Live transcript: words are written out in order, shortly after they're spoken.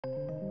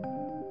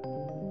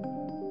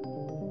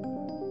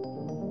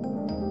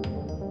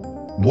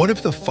What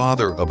if the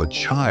father of a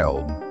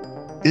child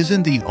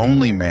isn't the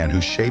only man who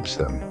shapes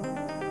them?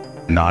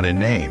 Not in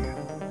name,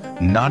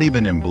 not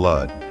even in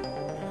blood,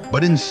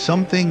 but in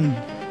something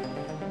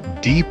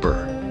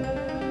deeper.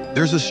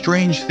 There's a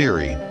strange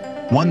theory,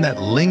 one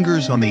that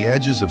lingers on the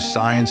edges of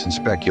science and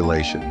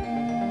speculation.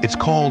 It's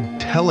called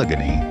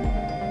telegony,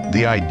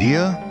 the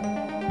idea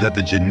that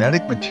the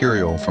genetic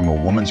material from a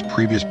woman's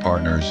previous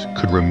partners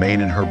could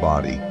remain in her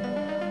body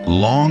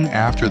long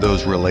after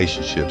those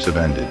relationships have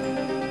ended.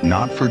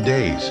 Not for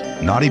days,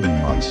 not even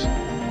months,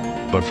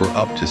 but for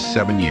up to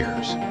 7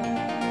 years.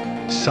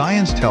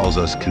 Science tells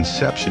us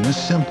conception is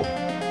simple: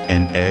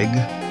 an egg,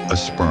 a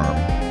sperm,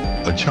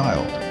 a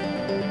child.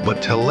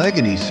 But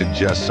telegony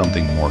suggests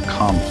something more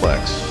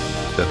complex,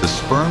 that the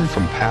sperm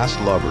from past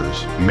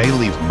lovers may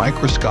leave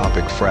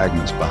microscopic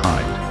fragments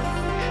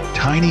behind,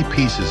 tiny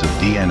pieces of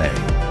DNA,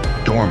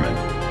 dormant,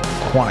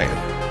 quiet,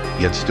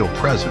 yet still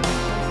present,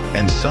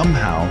 and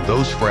somehow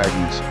those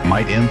fragments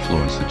might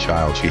influence the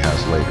child she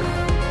has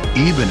later,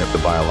 even if the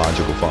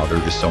biological father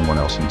is someone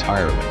else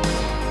entirely.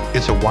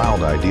 It's a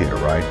wild idea,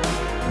 right?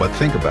 But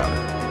think about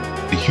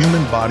it. The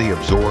human body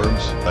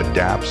absorbs,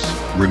 adapts,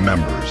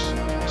 remembers,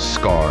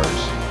 scars,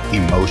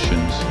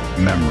 emotions,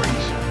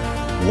 memories.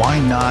 Why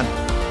not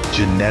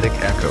genetic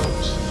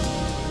echoes?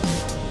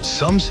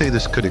 Some say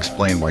this could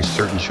explain why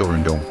certain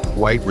children don't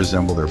quite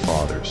resemble their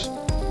fathers,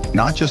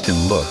 not just in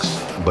looks,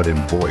 but in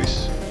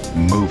voice,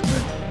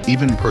 movement,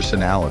 even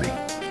personality.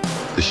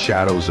 The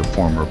shadows of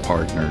former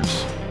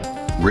partners,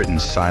 written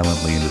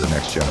silently into the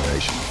next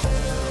generation.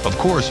 Of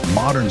course,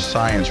 modern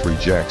science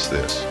rejects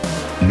this.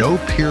 No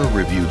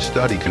peer-reviewed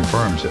study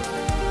confirms it.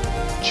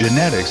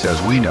 Genetics,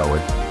 as we know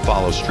it,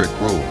 follows strict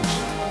rules.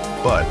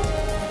 But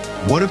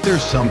what if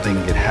there's something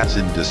it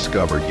hasn't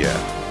discovered yet?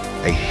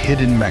 A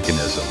hidden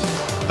mechanism,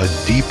 a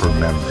deeper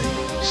memory,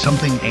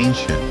 something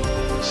ancient,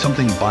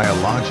 something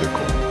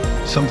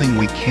biological, something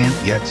we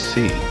can't yet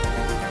see.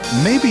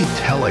 Maybe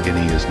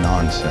telegony is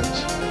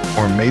nonsense,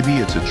 or maybe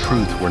it's a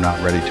truth we're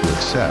not ready to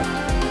accept.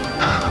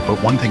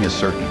 But one thing is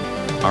certain,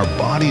 our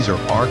bodies are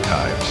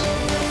archives.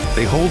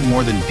 They hold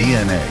more than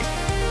DNA.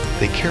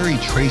 They carry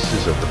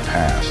traces of the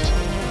past,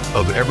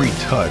 of every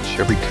touch,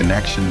 every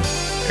connection,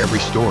 every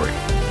story.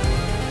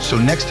 So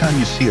next time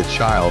you see a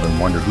child and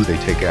wonder who they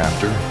take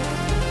after,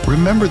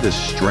 remember this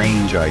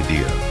strange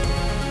idea.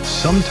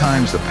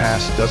 Sometimes the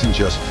past doesn't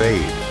just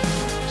fade.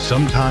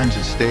 Sometimes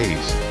it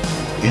stays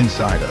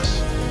inside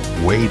us,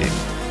 waiting.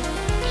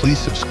 Please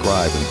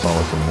subscribe and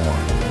follow for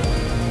more.